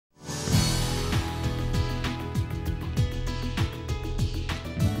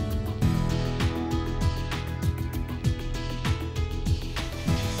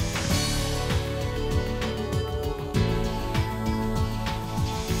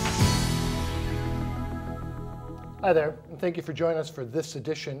Hi there, and thank you for joining us for this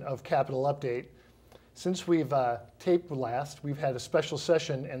edition of Capital Update. Since we've taped last, we've had a special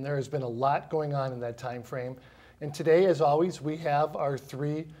session, and there has been a lot going on in that time frame. And today, as always, we have our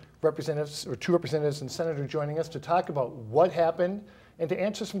three representatives, or two representatives and senator joining us to talk about what happened and to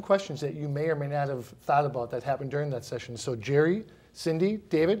answer some questions that you may or may not have thought about that happened during that session. So Jerry, Cindy,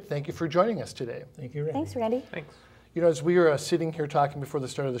 David, thank you for joining us today. Thank you, Randy. Thanks, Randy. Thanks. You know, as we were sitting here talking before the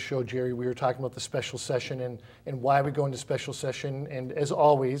start of the show, Jerry, we were talking about the special session and why we go into special session. And as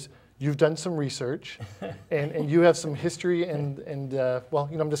always, you've done some research and you have some history and well,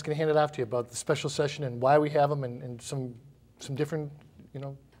 you know, I'm just going to hand it off to you about the special session and why we have them and some different, you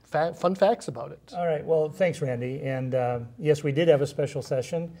know, fun facts about it. All right. Well, thanks, Randy. And yes, we did have a special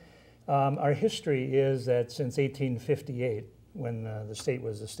session. Our history is that since 1858, when the state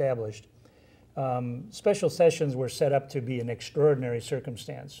was established, special sessions were set up to be an extraordinary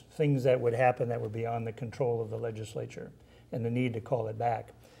circumstance, things that would happen that were beyond the control of the legislature and the need to call it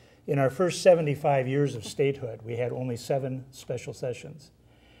back. In our first 75 years of statehood, we had only 7 special sessions.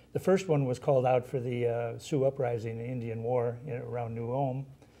 The first one was called out for the Sioux Uprising, the Indian War around New Ulm.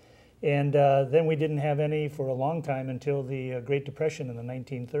 And then we didn't have any for a long time until the Great Depression in the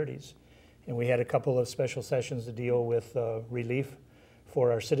 1930s. And we had a couple of special sessions to deal with relief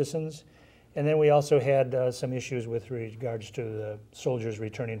for our citizens. And then we also had some issues with regards to the soldiers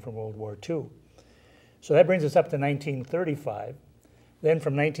returning from World War II. So that brings us up to 1935. Then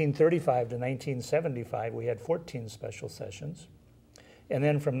from 1935 to 1975, we had 14 special sessions. And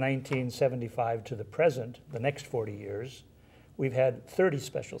then from 1975 to the present, the next 40 years, we've had 30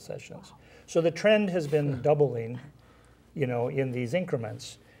 special sessions. So the trend has been doubling, you know, in these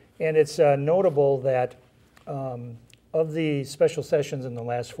increments. And it's notable that of the special sessions in the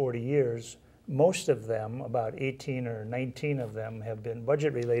last 40 years, most of them, about 18 or 19 of them, have been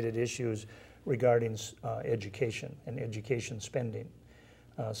budget-related issues regarding education and education spending.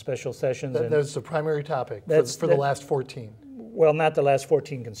 Special sessions. That's the primary topic for the last 14. Well, not the last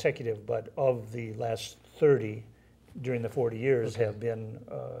 14 consecutive, but of the last 30 during the 40 years have been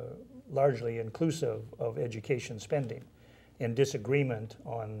largely inclusive of education spending and disagreement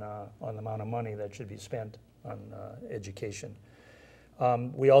on the amount of money that should be spent on education.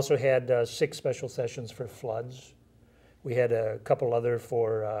 We also had 6 special sessions for floods. We had a couple other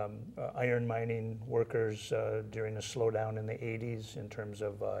for iron mining workers during a slowdown in the 80s in terms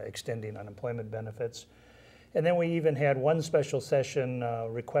of extending unemployment benefits. And then we even had one special session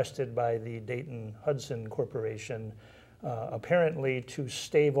requested by the Dayton-Hudson Corporation, apparently to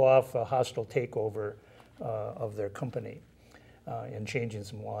stave off a hostile takeover of their company and changing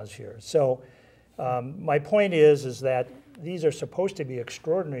some laws here. So my point is that these are supposed to be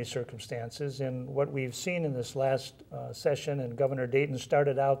extraordinary circumstances, and what we've seen in this last session, and Governor Dayton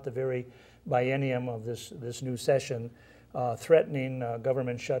started out the very biennium of this new session, threatening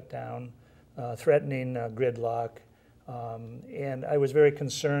government shutdown, threatening gridlock, and I was very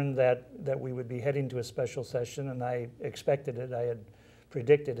concerned that we would be heading to a special session, and I expected it. I had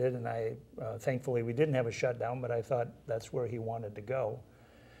predicted it, and thankfully we didn't have a shutdown, but I thought that's where he wanted to go.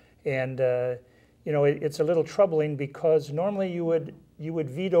 And you know, it's a little troubling because normally you would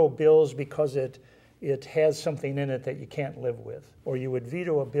veto bills because it has something in it that you can't live with, or you would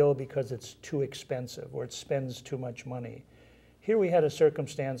veto a bill because it's too expensive or it spends too much money. Here we had a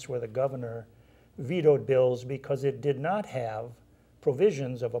circumstance where the governor vetoed bills because it did not have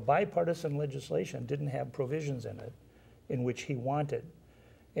provisions of a bipartisan legislation, didn't have provisions in it in which he wanted.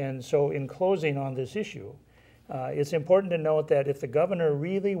 And so in closing on this issue, it's important to note that if the governor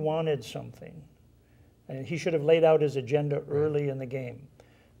really wanted something, he should have laid out his agenda early in the game.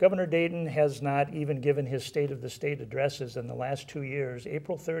 Governor Dayton has not even given his State of the State addresses in the last 2 years,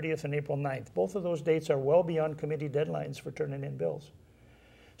 April 30th and April 9th. Both of those dates are well beyond committee deadlines for turning in bills.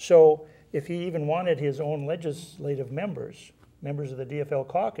 So if he even wanted his own legislative members of the DFL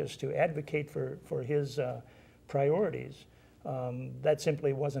caucus to advocate for his priorities, that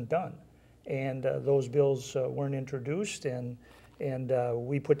simply wasn't done. And those bills weren't introduced, and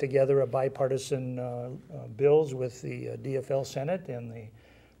we put together a bipartisan bills with the DFL Senate and the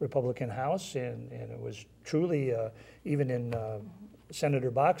Republican House, and it was truly, even in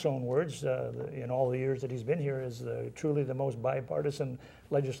Senator Bach's own words, in all the years that he's been here, is truly the most bipartisan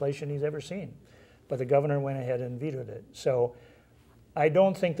legislation he's ever seen. But the governor went ahead and vetoed it. So I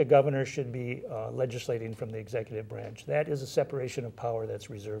don't think the governor should be legislating from the executive branch. That is a separation of power that's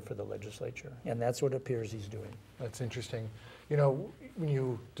reserved for the legislature, and that's what it appears he's doing. That's interesting. You know, when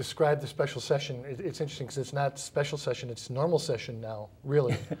you describe the special session, it's interesting because it's not special session, it's normal session now,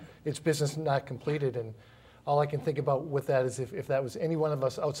 really. It's business not completed. And all I can think about with that is if that was any one of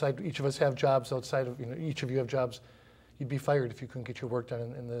us outside, each of us have jobs outside of, each of you have jobs, you'd be fired if you couldn't get your work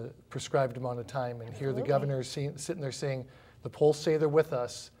done in the prescribed amount of time. And here the governor is sitting there saying, the polls say they're with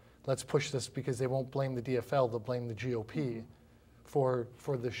us, let's push this, because they won't blame the DFL, they'll blame the GOP for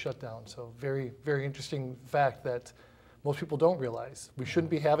this shutdown. So very, very interesting fact that most people don't realize. We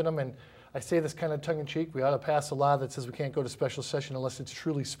shouldn't be having them, and I say this kind of tongue-in-cheek, we ought to pass a law that says we can't go to special session unless it's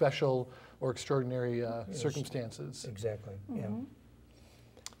truly special or extraordinary circumstances. Exactly, yeah.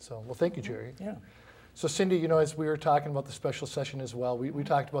 So, well, thank you, Jerry. Yeah. So Cindy, as we were talking about the special session as well, we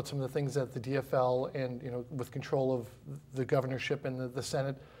talked about some of the things that the DFL and, with control of the governorship and the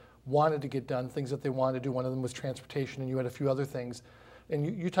Senate wanted to get done, things that they wanted to do. One of them was transportation, and you had a few other things.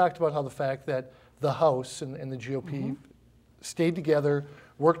 And you talked about how the fact that the House and the GOP stayed together,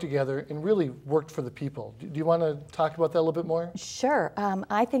 worked together, and really worked for the people. Do you want to talk about that a little bit more? Sure.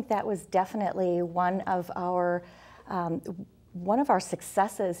 I think that was definitely one of our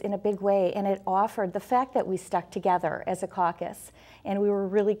successes in a big way, and it offered the fact that we stuck together as a caucus, and we were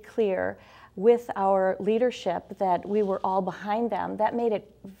really clear with our leadership that we were all behind them. That made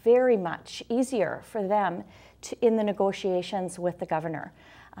it very much easier for them in the negotiations with the governor.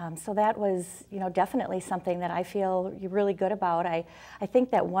 So that was, definitely something that I feel really good about. I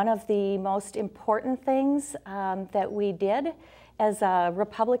think that one of the most important things that we did as a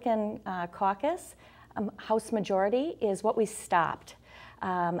Republican caucus, House majority, is what we stopped.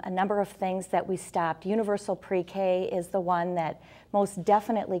 A number of things that we stopped. Universal pre-K is the one that most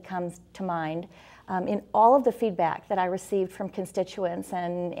definitely comes to mind. In all of the feedback that I received from constituents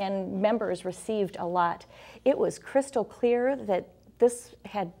and members received a lot, it was crystal clear that this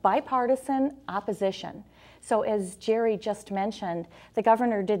had bipartisan opposition. So as Jerry just mentioned, the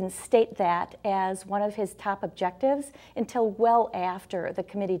governor didn't state that as one of his top objectives until well after the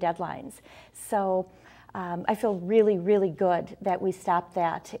committee deadlines. So I feel really, really good that we stopped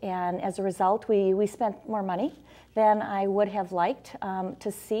that. And as a result, we spent more money than I would have liked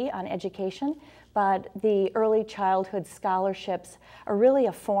to see on education. But the early childhood scholarships are really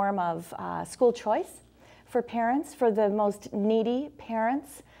a form of school choice for parents, for the most needy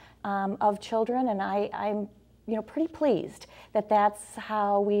parents of children. And I'm pretty pleased that that's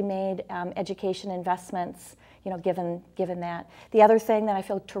how we made education investments, given that. The other thing that I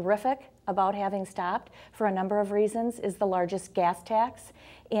feel terrific about having stopped, for a number of reasons, is the largest gas tax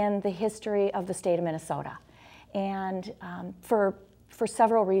in the history of the state of Minnesota. And for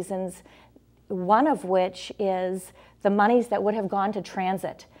several reasons, one of which is the monies that would have gone to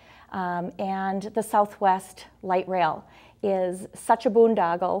transit. And the Southwest Light Rail is such a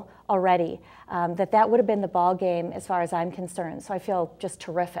boondoggle already that would have been the ball game as far as I'm concerned. So I feel just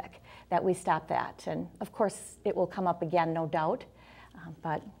terrific that we stopped that. And of course, it will come up again, no doubt,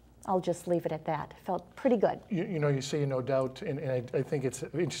 but I'll just leave it at that. Felt pretty good. You say no doubt, and I think it's an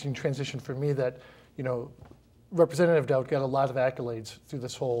interesting transition for me that, Representative Dowd got a lot of accolades through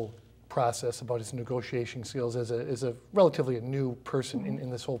this whole process about his negotiation skills as a relatively a new person in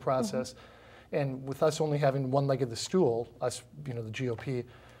this whole process. And with us only having one leg of the stool, us, the GOP,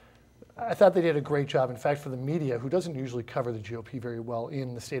 I thought they did a great job. In fact, for the media, who doesn't usually cover the GOP very well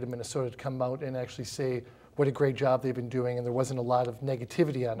in the state of Minnesota, to come out and actually say what a great job they've been doing, and there wasn't a lot of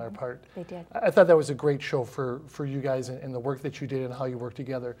negativity on our part. They did. I thought that was a great show for you guys and the work that you did and how you worked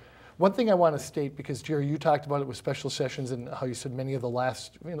together. One thing I want to state, because Jerry, you talked about it with special sessions and how you said many of the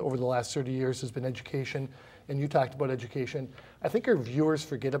over the last 30 years has been education, and you talked about education. I think our viewers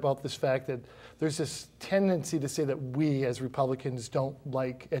forget about this fact that there's this tendency to say that we as Republicans don't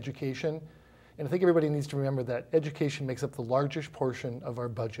like education. And I think everybody needs to remember that education makes up the largest portion of our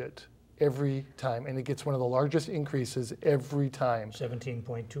budget every time, and it gets one of the largest increases every time.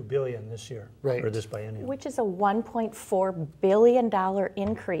 $17.2 billion this year, right, or this biennium, which is a $1.4 billion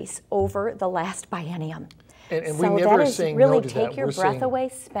increase over the last biennium. And so we never that is saying really no to take that. your We're breath saying, away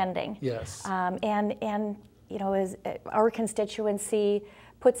spending. Yes. And as our constituency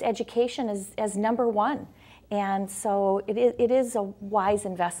puts education as number one, and so it is a wise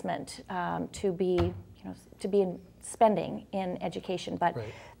investment to be spending in education, but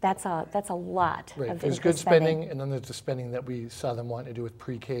right, that's a lot. Right. Of There's good spending, and then there's the spending that we saw them want to do with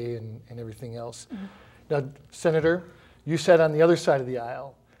pre-K and everything else. Now, Senator, you sat on the other side of the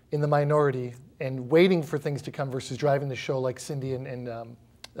aisle in the minority and waiting for things to come versus driving the show like Cindy and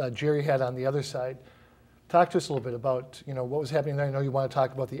Jerry had on the other side. Talk to us a little bit about what was happening there. I know you want to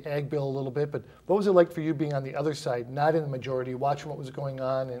talk about the ag bill a little bit, but what was it like for you being on the other side, not in the majority, watching what was going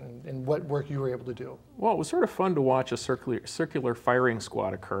on and what work you were able to do? Well, it was sort of fun to watch a circular firing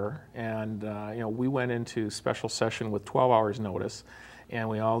squad occur, and we went into special session with 12 hours notice, and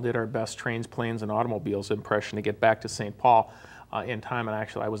we all did our best trains, planes, and automobiles impression to get back to St. Paul in time. And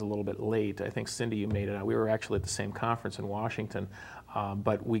actually, I was a little bit late. I think Cindy, you made it. We were actually at the same conference in Washington,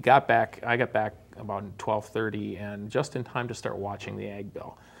 but we got back. I got back about 12:30, and just in time to start watching the Ag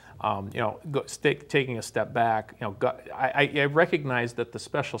Bill. Taking a step back, I recognized that the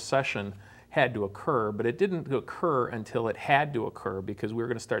special session had to occur, but it didn't occur until it had to occur, because we were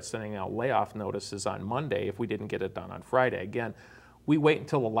going to start sending out layoff notices on Monday if we didn't get it done on Friday. Again, we wait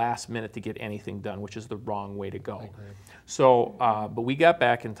until the last minute to get anything done, which is the wrong way to go. So, but we got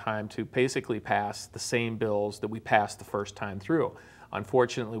back in time to basically pass the same bills that we passed the first time through.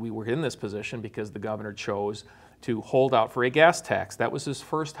 Unfortunately, we were in this position because the governor chose to hold out for a gas tax. That was his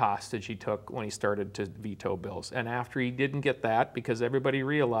first hostage he took when he started to veto bills. And after he didn't get that, because everybody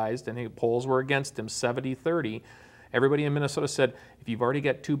realized, and the polls were against him, 70-30, everybody in Minnesota said, if you've already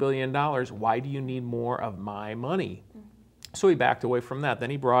got $2 billion, why do you need more of my money? So he backed away from that.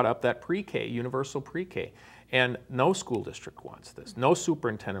 Then he brought up that pre-K, universal pre-K. And no school district wants this. No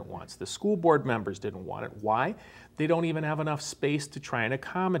superintendent wants this. School board members didn't want it. Why? They don't even have enough space to try and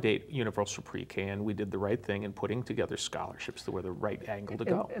accommodate universal pre-K, and we did the right thing in putting together scholarships that were the right angle to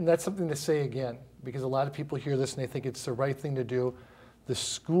go. And that's something to say again, because a lot of people hear this and they think it's the right thing to do. The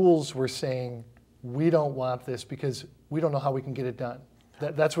schools were saying, we don't want this because we don't know how we can get it done.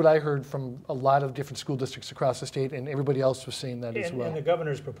 That's what I heard from a lot of different school districts across the state, and everybody else was saying that as well. And the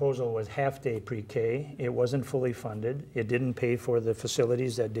governor's proposal was half-day pre-K. It wasn't fully funded. It didn't pay for the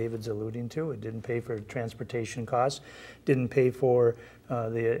facilities that David's alluding to. It didn't pay for transportation costs. Didn't pay for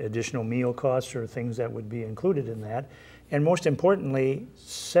the additional meal costs or things that would be included in that. And most importantly,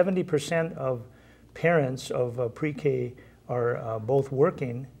 70% of parents of pre-K are both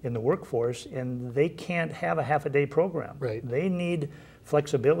working in the workforce, and they can't have a half-a-day program. Right. They need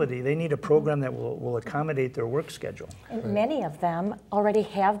flexibility. They need a program that will accommodate their work schedule. And many of them already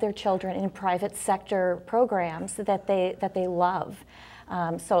have their children in private sector programs that they love.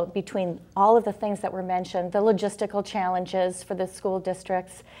 So between all of the things that were mentioned, the logistical challenges for the school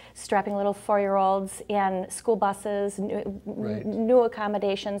districts, strapping little 4-year-olds in school buses, new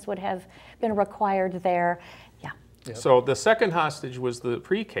accommodations would have been required there. Yeah. Yep. So the second hostage was the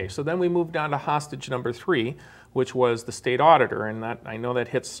pre-K. So then we moved on to hostage number 3, which was the state auditor, and that, I know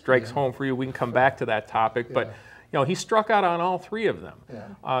that strikes home for you. We can come back to that topic, but he struck out on all 3 of them.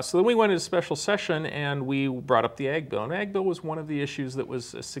 So then we went into special session and we brought up the Ag Bill, and Ag Bill was one of the issues that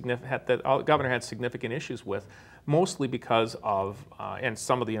was significant, that the governor had significant issues with, mostly because of, and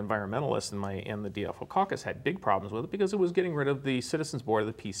some of the environmentalists in the DFL caucus had big problems with it because it was getting rid of the Citizens Board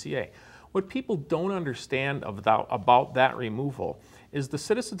of the PCA. What people don't understand about that removal is the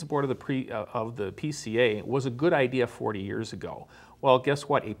Citizens Board of the PCA was a good idea 40 years ago. Well, guess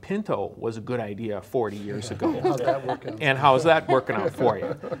what? A Pinto was a good idea 40 years ago. How's that working out? And how's that working out for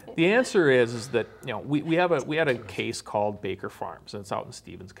you? The answer is that we had a case called Baker Farms, and it's out in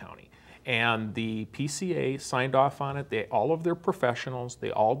Stevens County. And the PCA signed off on it. All of their professionals, they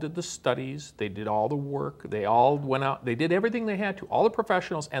all did the studies, they did all the work, they all went out, they did everything they had to. All the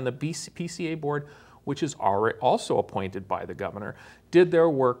professionals and the PCA board, which is also appointed by the governor, did their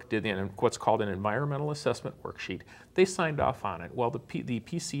work, did what's called an environmental assessment worksheet. They signed off on it. Well, the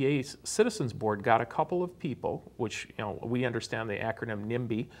PCA Citizens Board got a couple of people, which we understand the acronym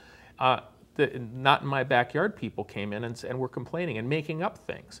NIMBY, the not in my backyard people came in and were complaining and making up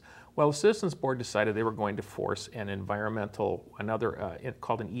things. Well, the Citizens Board decided they were going to force an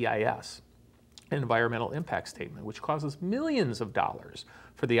called an EIS, an environmental impact statement, which causes millions of dollars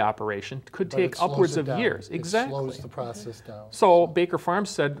for the operation, could take upwards of years. Exactly. It slows the process down. So Baker Farms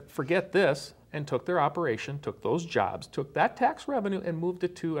said, forget this, and took their operation, took those jobs, took that tax revenue and moved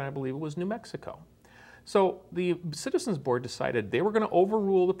it to, I believe it was New Mexico. So the Citizens Board decided they were going to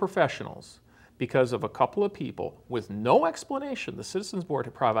overrule the professionals because of a couple of people with no explanation. The Citizens Board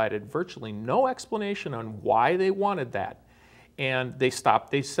had provided virtually no explanation on why they wanted that. And they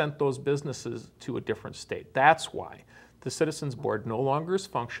sent those businesses to a different state. That's why the Citizens Board no longer is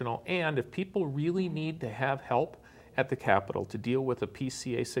functional, and if people really need to have help at the Capitol to deal with a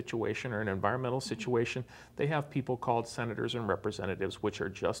PCA situation or an environmental situation, they have people called senators and representatives, which are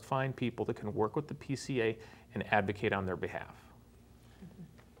just fine people that can work with the PCA and advocate on their behalf.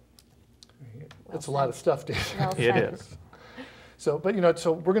 That's a lot of stuff, Dave. It is. So, but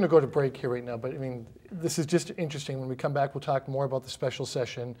so we're going to go to break here right now, but I mean, this is just interesting. When we come back, we'll talk more about the special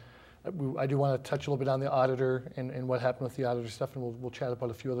session. I do want to touch a little bit on the auditor and what happened with the auditor stuff, and we'll chat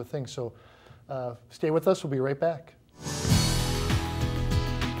about a few other things. So stay with us. We'll be right back.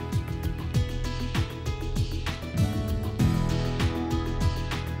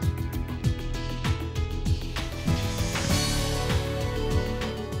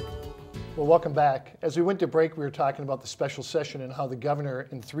 welcome back. As we went to break, we were talking about the special session and how the governor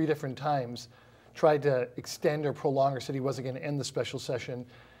in 3 different times tried to extend or prolong or said he wasn't going to end the special session.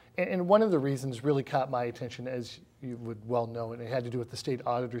 And one of the reasons really caught my attention, as you would well know, and it had to do with the state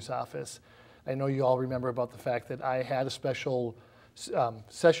auditor's office. I know you all remember about the fact that I had a special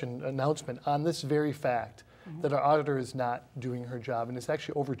session announcement on this very fact, that our auditor is not doing her job and is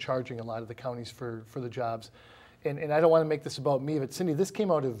actually overcharging a lot of the counties for the jobs. And I don't want to make this about me, but Cindy, this came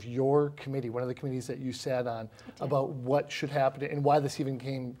out of your committee, one of the committees that you sat on, about what should happen and why this even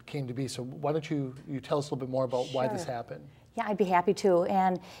came to be. So why don't you tell us a little bit more about why this happened? Yeah, I'd be happy to.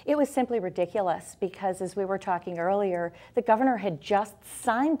 And it was simply ridiculous because, as we were talking earlier, the governor had just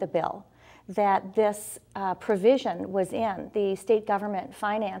signed the bill that this provision was in, the State Government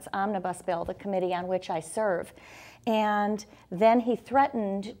Finance Omnibus Bill, the committee on which I serve. And then he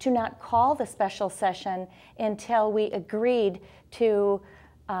threatened to not call the special session until we agreed to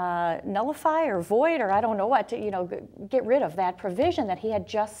nullify or void, or I don't know what, to get rid of that provision that he had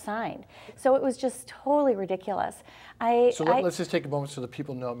just signed. So it was just totally ridiculous. Let's just take a moment so that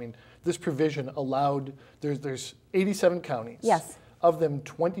people know. I mean, this provision allowed, there's 87 counties. Yes. Of them,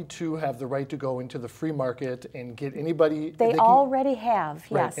 22 have the right to go into the free market and get anybody. They already have,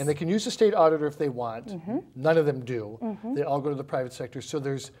 right, yes. and they can use the state auditor if they want. None of them do. They all go to the private sector. So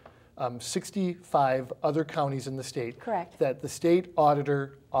there's 65 other counties in the state. Correct. That the state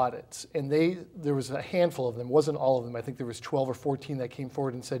auditor audits. And there was a handful of them, wasn't all of them. I think there was 12 or 14 that came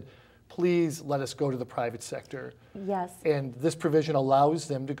forward and said, please let us go to the private sector. Yes. And this provision allows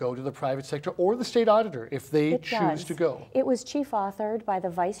them to go to the private sector or the state auditor if they choose to go. It was chief authored by the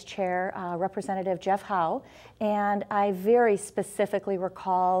vice chair, Representative Jeff Howe, and I very specifically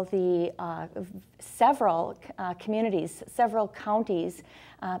recall the several communities, several counties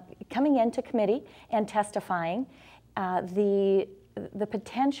coming into committee and testifying. The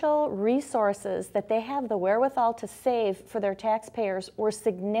potential resources that they have the wherewithal to save for their taxpayers were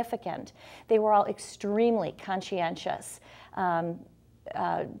significant. They were all extremely conscientious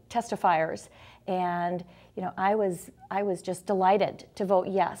testifiers, and I was just delighted to vote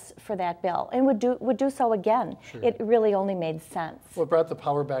yes for that bill, and would do so again. Sure. It really only made sense. Well, it brought the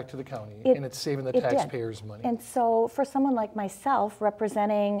power back to the county, and it's saving the taxpayers money. And so for someone like myself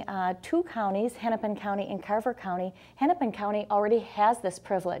representing 2 counties, Hennepin County and Carver County, Hennepin County already has this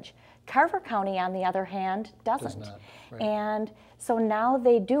privilege. Carver County, on the other hand, doesn't. Does not, right. And so now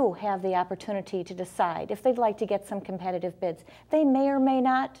they do have the opportunity to decide if they'd like to get some competitive bids. They may or may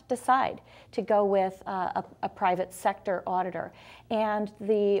not decide to go with a private sector auditor. And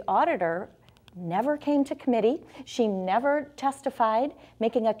the auditor never came to committee. She never testified,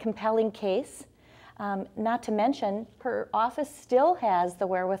 making a compelling case. Not to mention, her office still has the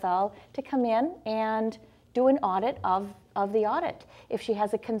wherewithal to come in and do an audit of the audit if she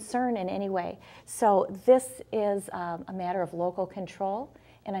has a concern in any way. So this is a matter of local control,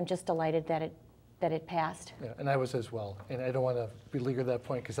 and I'm just delighted that it passed. Yeah, and I was as well. And I don't want to beleaguer that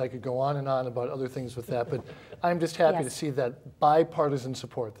point because I could go on and on about other things with that, but I'm just happy to see that bipartisan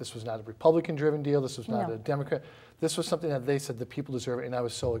support. This was not a Republican-driven deal. This was not a Democrat. This was something that they said the people deserve it, and I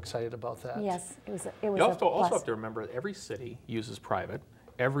was so excited about that. Yes, it was You also have to remember every city uses private.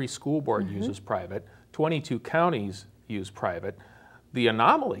 Every school board uses private. 22 counties use private. The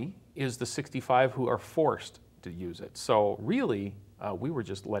anomaly is the 65 who are forced to use it. So really, we were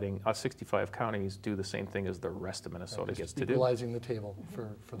just letting us 65 counties do the same thing as the rest of Minnesota gets to do. Equalizing the table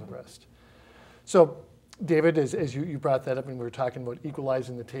for the rest. So, David, as you brought that up and we were talking about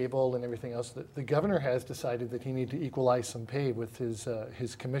equalizing the table and everything else, the governor has decided that he needed to equalize some pay with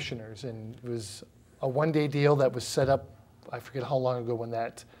his commissioners, and it was a one-day deal that was set up, I forget how long ago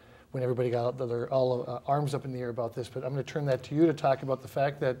when everybody got their all arms up in the air about this, but I'm going to turn that to you to talk about the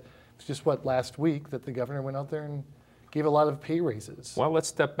fact that it's just last week that the governor went out there and gave a lot of pay raises. Well, let's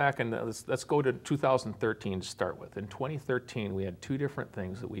step back and let's go to 2013 to start with. In 2013, we had 2 different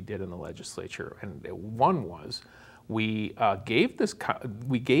things that we did in the legislature, and one was we gave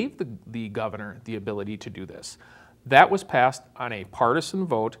the governor the ability to do this. That was passed on a partisan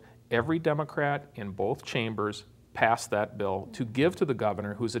vote. Every Democrat in both chambers passed that bill to give to the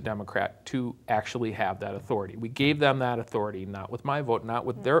governor, who's a Democrat, to actually have that authority. We gave them that authority, not with my vote, not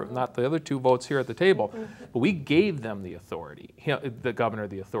the other 2 votes here at the table, but we gave them the authority, the governor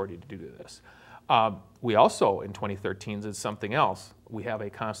the authority to do this. We also, in 2013, did something else. We have a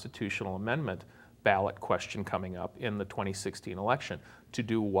constitutional amendment ballot question coming up in the 2016 election. To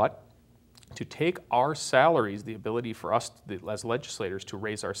do what? To take our salaries, the ability for us as legislators to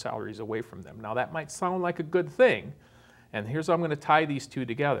raise our salaries away from them. Now that might sound like a good thing, and here's how I'm going to tie these 2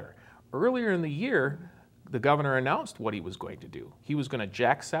 together. Earlier in the year, the governor announced what he was going to do. He was going to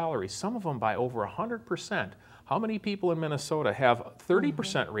jack salaries, some of them by over 100%. How many people in Minnesota have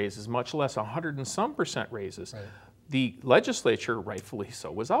 30% raises, much less 100 and some percent raises? Right. The legislature, rightfully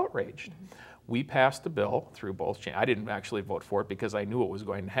so, was outraged. We passed a bill through both chambers. I didn't actually vote for it because I knew what was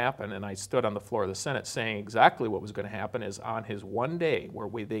going to happen, and I stood on the floor of the Senate saying exactly what was going to happen is on his one day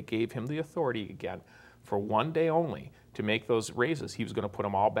where they gave him the authority again for one day only to make those raises, he was going to put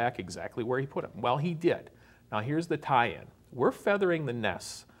them all back exactly where he put them. Well, he did. Now here's the tie-in. We're feathering the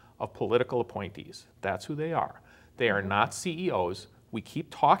nests of political appointees. That's who they are. They are not CEOs. We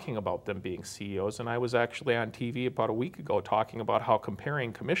keep talking about them being CEOs, and I was actually on TV about a week ago talking about how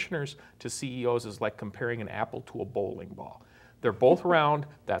comparing commissioners to CEOs is like comparing an apple to a bowling ball. They're both round.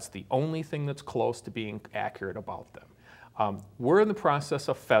 That's the only thing that's close to being accurate about them. We're in the process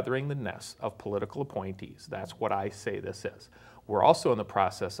of feathering the nest of political appointees. That's what I say this is. We're also in the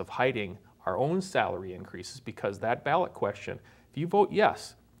process of hiding our own salary increases because that ballot question, if you vote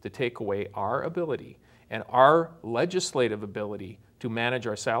yes to take away our ability and our legislative ability to manage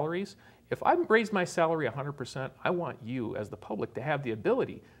our salaries, if I raise my salary 100%, I want you as the public to have the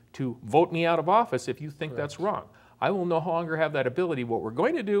ability to vote me out of office if you think that's wrong. I will no longer have that ability. What we're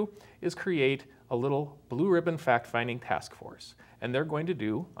going to do is create a little blue ribbon fact-finding task force. And they're going to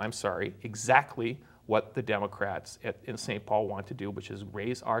do, I'm sorry, exactly what the Democrats in St. Paul want to do, which is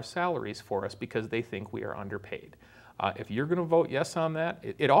raise our salaries for us because they think we are underpaid. If you're going to vote yes on that,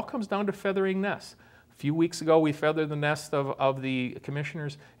 it all comes down to feathering nests. A few weeks ago, we feathered the nest of the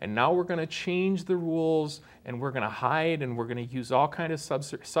commissioners, and now we're going to change the rules, and we're going to hide, and we're going to use all kind of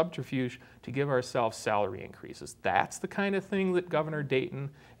subterfuge to give ourselves salary increases. That's the kind of thing that Governor Dayton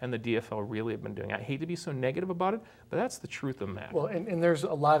and the DFL really have been doing. I hate to be so negative about it, but that's the truth of the matter. Well, and there's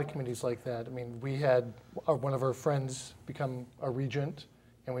a lot of committees like that. I mean, we had one of our friends become a regent,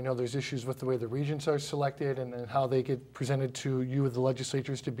 and we know there's issues with the way the regents are selected and how they get presented to you, the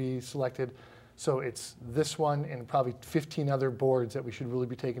legislatures, to be selected. So it's this one and probably 15 other boards that we should really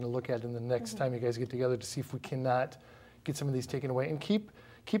be taking a look at in the next time you guys get together to see if we cannot get some of these taken away and keep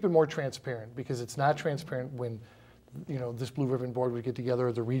it more transparent, because it's not transparent when this Blue Ribbon Board would get together,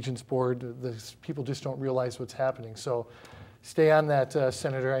 or the Regents Board. The people just don't realize what's happening. So stay on that,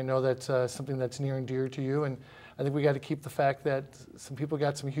 Senator. I know that's something that's near and dear to you, and I think we got to keep the fact that some people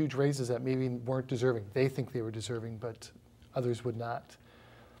got some huge raises that maybe weren't deserving. They think they were deserving, but others would not.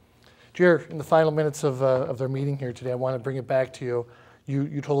 Jer, in the final minutes of their meeting here today, I want to bring it back to you.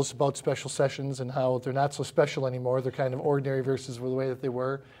 You told us about special sessions and how they're not so special anymore. They're kind of ordinary versus the way that they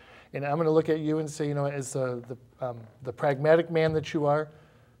were. And I'm going to look at you and say, as the pragmatic man that you are,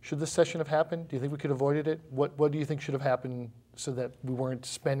 should this session have happened? Do you think we could have avoided it? What do you think should have happened so that we weren't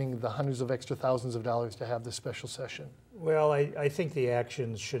spending the hundreds of extra thousands of dollars to have this special session? Well, I think the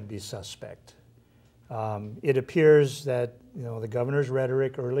actions should be suspect. It appears that the governor's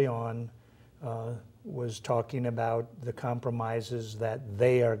rhetoric early on was talking about the compromises that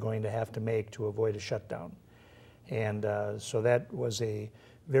they are going to have to make to avoid a shutdown. And so that was a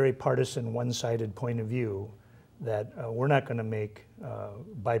very partisan, one-sided point of view that we're not going to make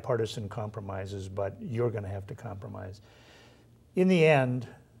bipartisan compromises, but you're going to have to compromise. In the end,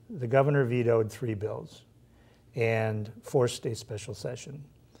 the governor vetoed 3 bills and forced a special session.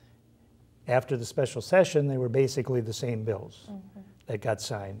 After the special session, they were basically the same bills that got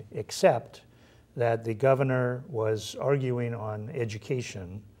signed, except that the governor was arguing on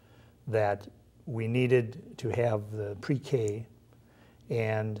education that we needed to have the pre-K,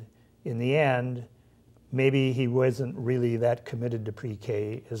 and in the end, maybe he wasn't really that committed to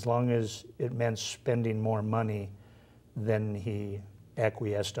pre-K as long as it meant spending more money than he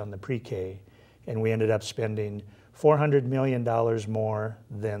acquiesced on the pre-K, and we ended up spending $400 million more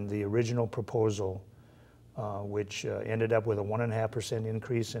than the original proposal, which ended up with a 1.5%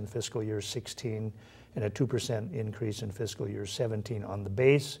 increase in fiscal year 16 and a 2% increase in fiscal year 17 on the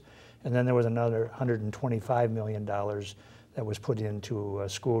base. And then there was another $125 million that was put into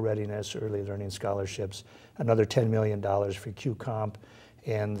school readiness, early learning scholarships, another $10 million for Q-Comp,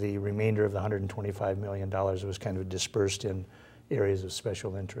 and the remainder of the $125 million was kind of dispersed in areas of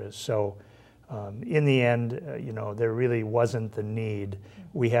special interest. So in the end, there really wasn't the need.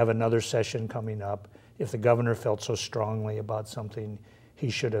 We have another session coming up. If the governor felt so strongly about something, he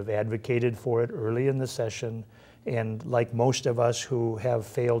should have advocated for it early in the session. And like most of us who have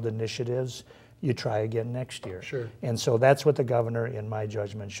failed initiatives, you try again next year. Sure. And so that's what the governor, in my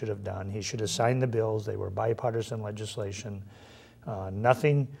judgment, should have done. He should have signed the bills. They were bipartisan legislation.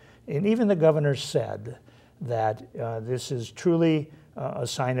 Nothing, and even the governor said that this is truly a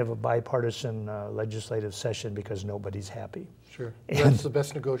sign of a bipartisan legislative session because nobody's happy. Sure. That's the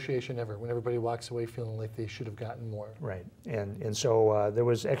best negotiation ever, when everybody walks away feeling like they should have gotten more. Right. And so there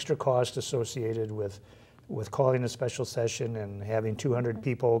was extra cost associated with calling a special session and having 200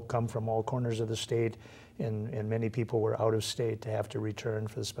 people come from all corners of the state, and many people were out of state to have to return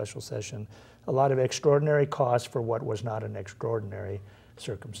for the special session. A lot of extraordinary costs for what was not an extraordinary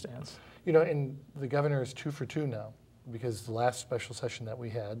circumstance. You know, and the governor is 2 for 2 now, because the last special session that we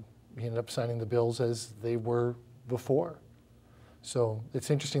had, he ended up signing the bills as they were before. So it's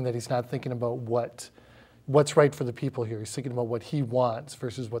interesting that he's not thinking about what's right for the people here. He's thinking about what he wants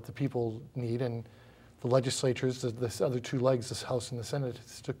versus what the people need. And the legislatures, the other 2 legs, this House and the Senate,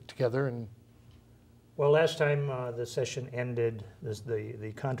 stuck together. And well, last time the session ended,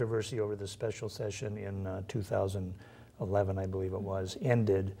 the controversy over the special session in 2011, I believe it was,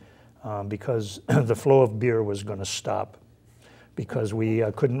 ended because the flow of beer was going to stop because we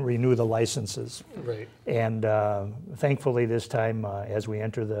couldn't renew the licenses. Right. And thankfully this time, as we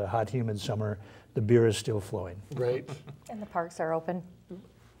enter the hot, humid summer, the beer is still flowing. Right. And the parks are open.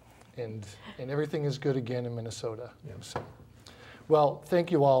 And everything is good again in Minnesota. Yeah. So, well,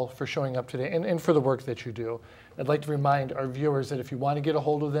 thank you all for showing up today and for the work that you do. I'd like to remind our viewers that if you want to get a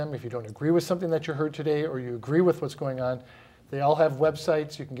hold of them, if you don't agree with something that you heard today or you agree with what's going on, they all have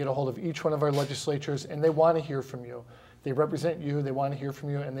websites. You can get a hold of each one of our legislatures, and they want to hear from you. They represent you, they want to hear from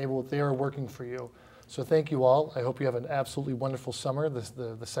you, and they are working for you. So thank you all. I hope you have an absolutely wonderful summer,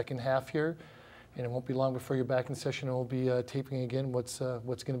 the second half here. And it won't be long before you're back in session, and we'll be taping again what's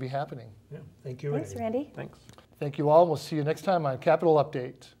going to be happening. Yeah. Thank you, Thanks, Randy. Thanks. Thank you all. We'll see you next time on Capitol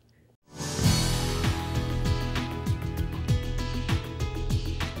Update.